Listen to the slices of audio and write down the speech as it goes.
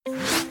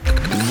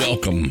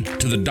Welcome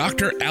to the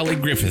Dr. Allie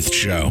Griffith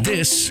Show.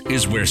 This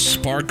is where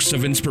sparks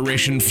of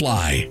inspiration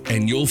fly,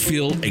 and you'll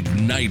feel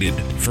ignited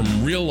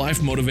from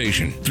real-life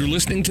motivation. Through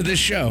listening to this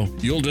show,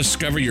 you'll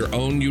discover your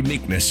own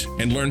uniqueness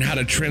and learn how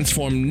to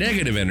transform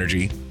negative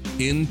energy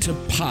into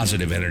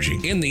positive energy.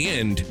 In the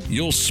end,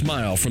 you'll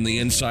smile from the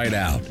inside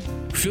out,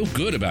 feel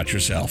good about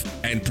yourself,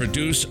 and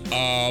produce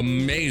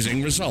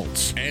amazing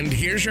results. And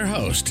here's your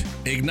host,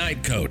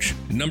 Ignite Coach,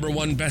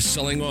 #1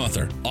 best-selling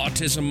author,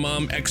 autism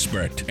mom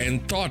expert,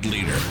 and thought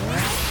leader,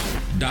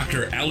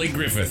 Dr. Allie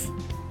Griffith.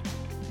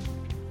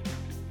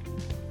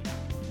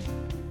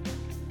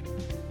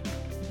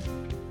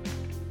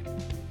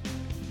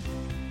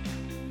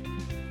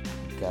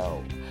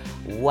 Go.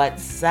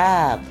 What's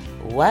up?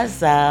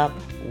 What's up?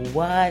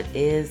 What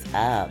is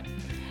up?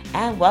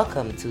 And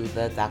welcome to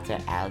the Dr.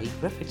 Allie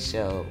Griffith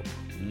Show,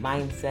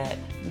 mindset,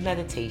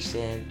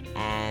 meditation,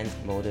 and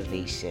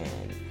motivation.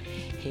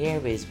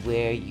 Here is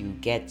where you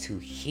get to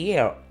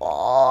hear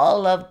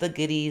all of the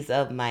goodies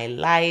of my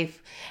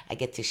life. I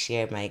get to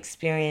share my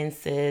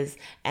experiences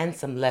and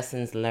some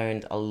lessons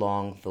learned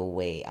along the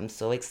way. I'm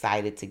so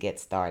excited to get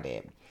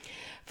started.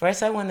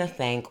 First, I want to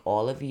thank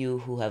all of you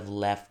who have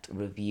left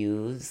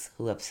reviews,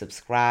 who have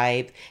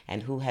subscribed,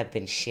 and who have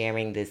been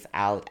sharing this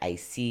out. I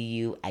see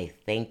you. I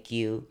thank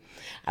you.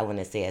 I want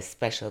to say a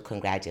special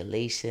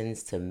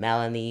congratulations to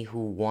Melanie, who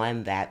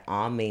won that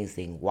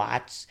amazing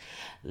watch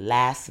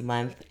last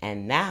month,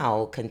 and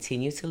now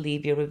continue to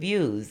leave your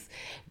reviews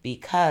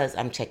because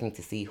I'm checking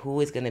to see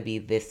who is going to be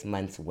this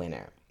month's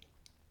winner.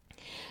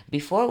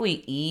 Before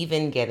we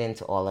even get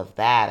into all of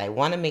that, I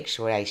want to make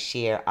sure I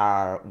share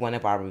one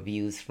of our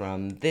reviews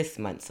from this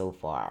month so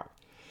far.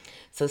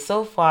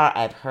 So far,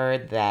 I've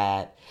heard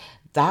that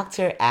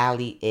Dr.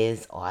 Allie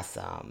is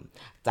awesome.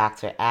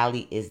 Dr.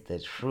 Allie is the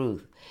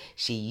truth.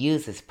 She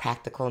uses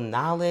practical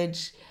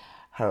knowledge,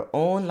 her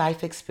own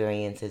life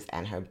experiences,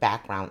 and her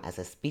background as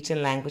a speech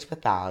and language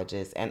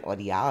pathologist and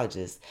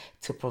audiologist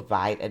to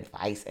provide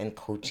advice and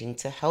coaching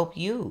to help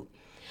you.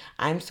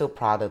 I'm so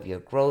proud of your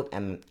growth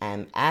and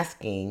I'm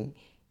soaking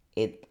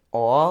it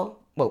all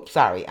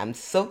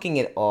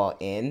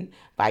in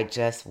by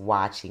just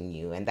watching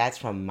you. And that's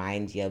from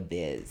Mind Your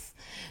Biz.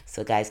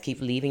 So guys,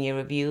 keep leaving your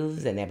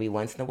reviews, and every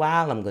once in a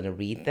while I'm going to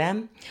read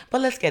them.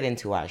 But let's get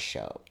into our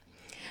show.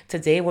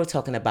 Today we're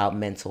talking about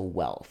mental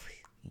wealth.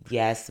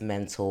 Yes,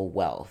 mental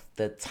wealth.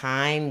 The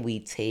time we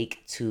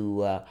take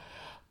to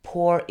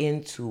pour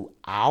into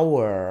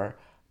our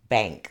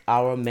bank,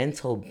 our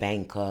mental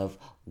bank of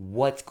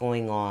what's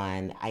going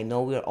on. I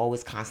know we're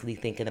always constantly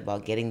thinking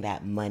about getting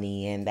that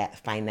money and that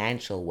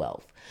financial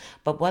wealth.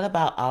 But what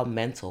about our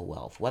mental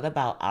wealth? What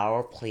about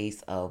our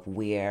place of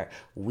where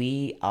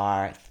we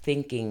are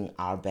thinking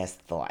our best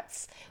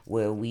thoughts,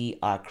 where we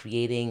are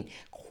creating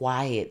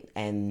quiet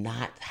and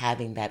not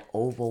having that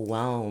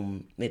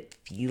overwhelming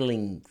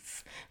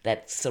feelings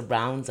that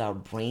surrounds our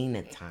brain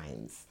at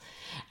times?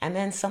 And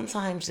then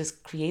sometimes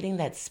just creating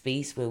that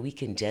space where we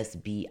can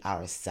just be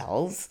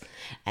ourselves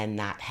and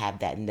not have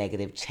that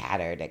negative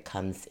chatter that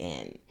comes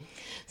in.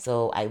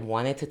 So I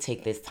wanted to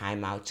take this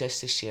time out just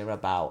to share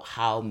about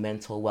how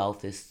mental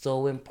wealth is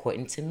so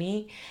important to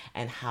me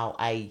and how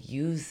I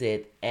use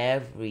it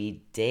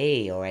every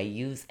day, or I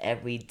use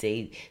every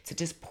day to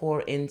just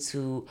pour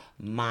into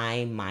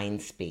my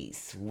mind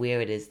space, where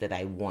it is that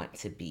I want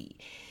to be.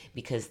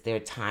 Because there are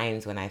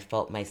times when I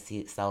felt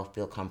myself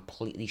feel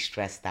completely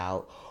stressed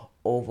out,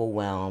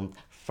 overwhelmed,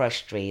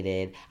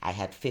 frustrated. I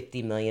had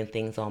 50 million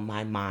things on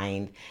my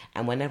mind.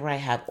 And whenever I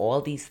have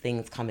all these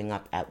things coming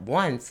up at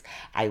once,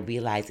 I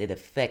realize it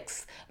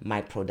affects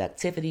my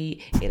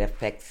productivity, it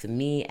affects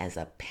me as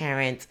a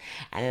parent,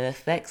 and it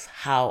affects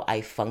how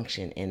I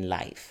function in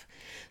life.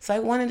 So I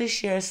wanted to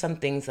share some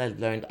things I've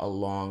learned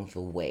along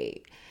the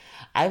way.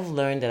 I've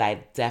learned that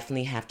I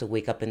definitely have to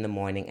wake up in the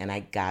morning and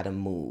I gotta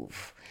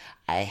move.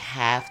 I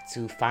have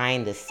to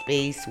find a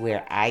space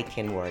where I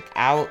can work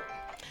out,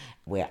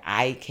 where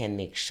I can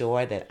make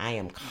sure that I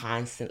am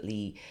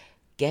constantly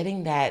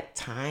getting that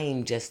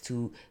time just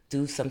to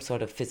do some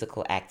sort of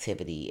physical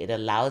activity. It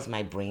allows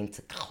my brain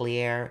to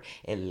clear.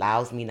 It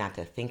allows me not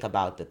to think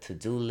about the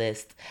to-do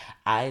list.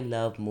 I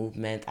love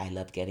movement. I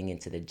love getting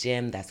into the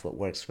gym. That's what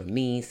works for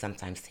me.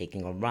 Sometimes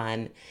taking a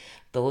run.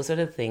 Those are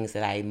the things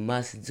that I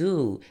must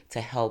do to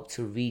help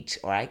to reach,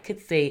 or I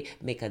could say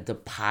make a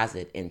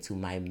deposit into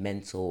my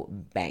mental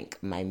bank,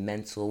 my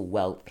mental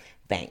wealth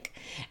bank.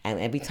 And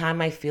every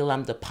time I feel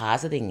I'm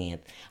depositing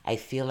it, I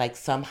feel like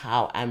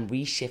somehow I'm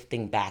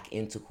reshifting back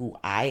into who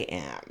I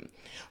am,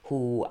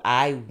 who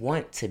I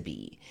want to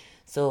be.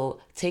 So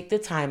take the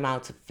time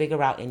out to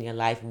figure out in your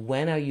life,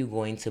 when are you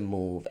going to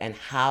move, and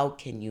how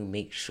can you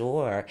make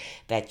sure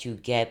that you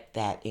get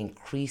that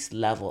increased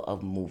level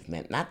of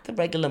movement? Not the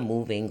regular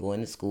moving, going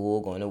to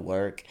school, going to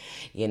work,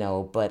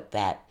 but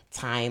that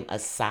time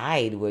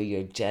aside where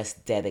you're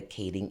just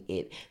dedicating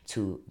it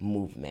to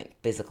movement,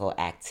 physical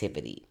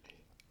activity.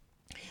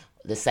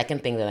 The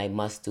second thing that I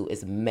must do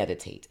is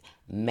meditate.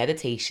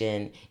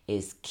 Meditation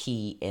is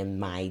key in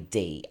my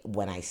day.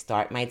 When I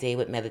start my day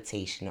with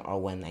meditation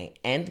or when I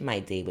end my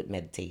day with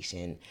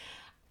meditation,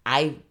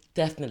 I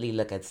definitely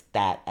look at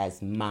that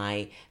as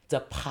my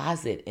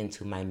deposit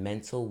into my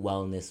mental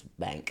wellness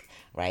bank,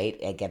 right?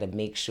 I got to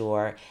make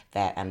sure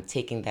that I'm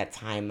taking that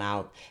time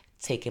out,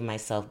 taking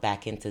myself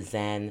back into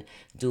Zen,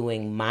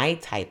 doing my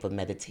type of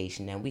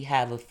meditation. And we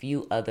have a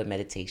few other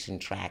meditation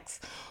tracks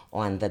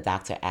on the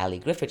Dr. Ali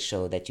Griffith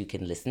show that you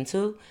can listen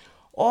to,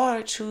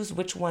 or choose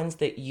which ones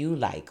that you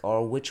like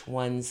or which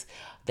ones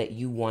that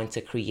you want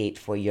to create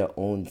for your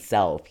own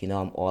self. You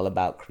know, I'm all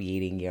about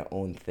creating your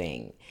own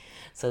thing.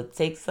 So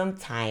take some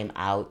time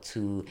out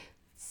to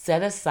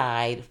set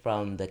aside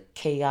from the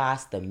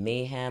chaos, the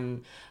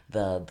mayhem,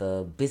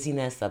 the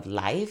busyness of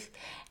life,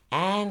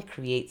 and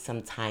create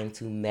some time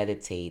to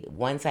meditate.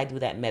 Once I do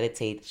that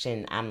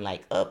meditation, I'm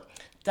like, up,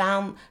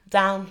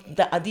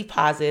 a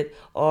deposit,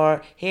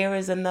 or here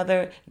is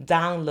another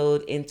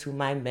download into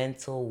my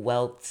mental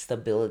wealth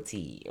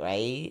stability,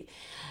 right?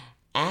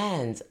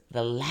 And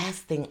the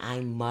last thing I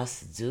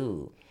must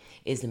do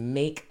is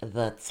make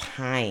the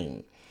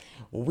time.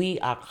 We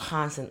are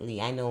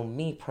constantly, I know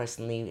me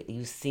personally,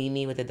 you see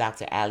me with the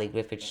Dr. Ali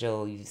Griffith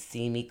show, you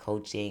see me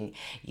coaching,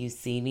 you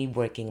see me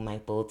working my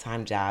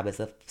full-time job as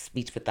a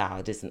speech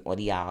pathologist and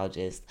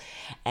audiologist.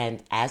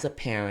 And as a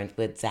parent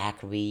with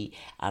Zachary,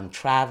 I'm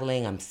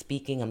traveling, I'm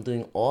speaking, I'm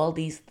doing all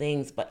these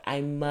things, but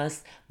I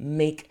must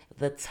make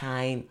the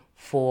time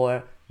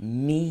for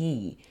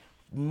me.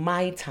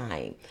 My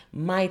time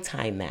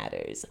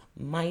matters.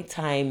 My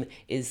time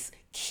is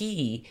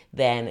key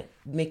than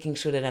making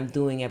sure that I'm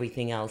doing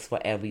everything else for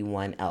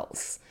everyone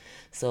else.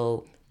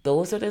 So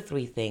those are the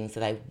three things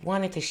that I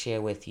wanted to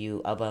share with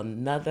you of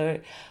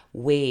another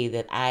way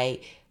that I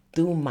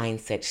do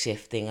mindset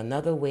shifting,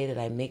 another way that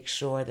I make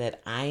sure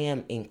that I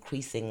am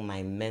increasing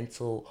my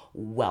mental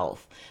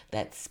wealth,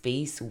 that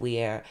space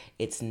where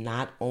it's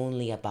not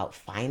only about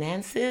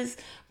finances,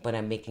 but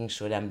I'm making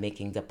sure that I'm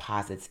making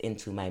deposits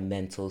into my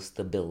mental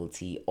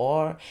stability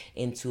or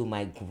into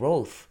my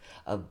growth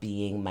of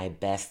being my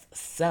best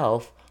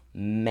self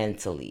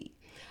mentally.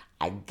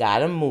 I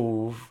gotta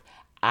move,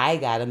 I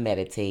gotta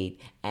meditate,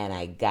 and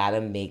I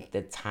gotta make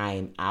the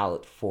time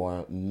out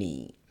for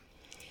me.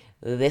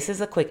 This is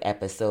a quick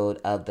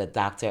episode of the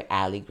Dr.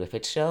 Ali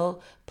Griffith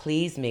Show.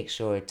 Please make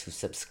sure to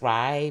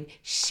subscribe,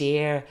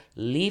 share,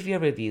 leave your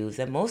reviews,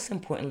 and most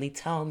importantly,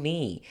 tell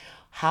me,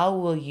 how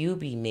will you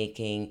be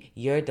making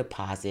your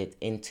deposit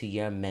into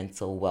your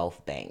mental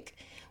wealth bank?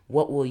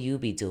 What will you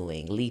be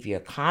doing? Leave your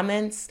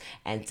comments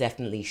and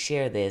definitely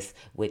share this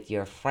with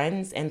your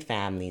friends and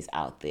families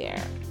out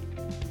there.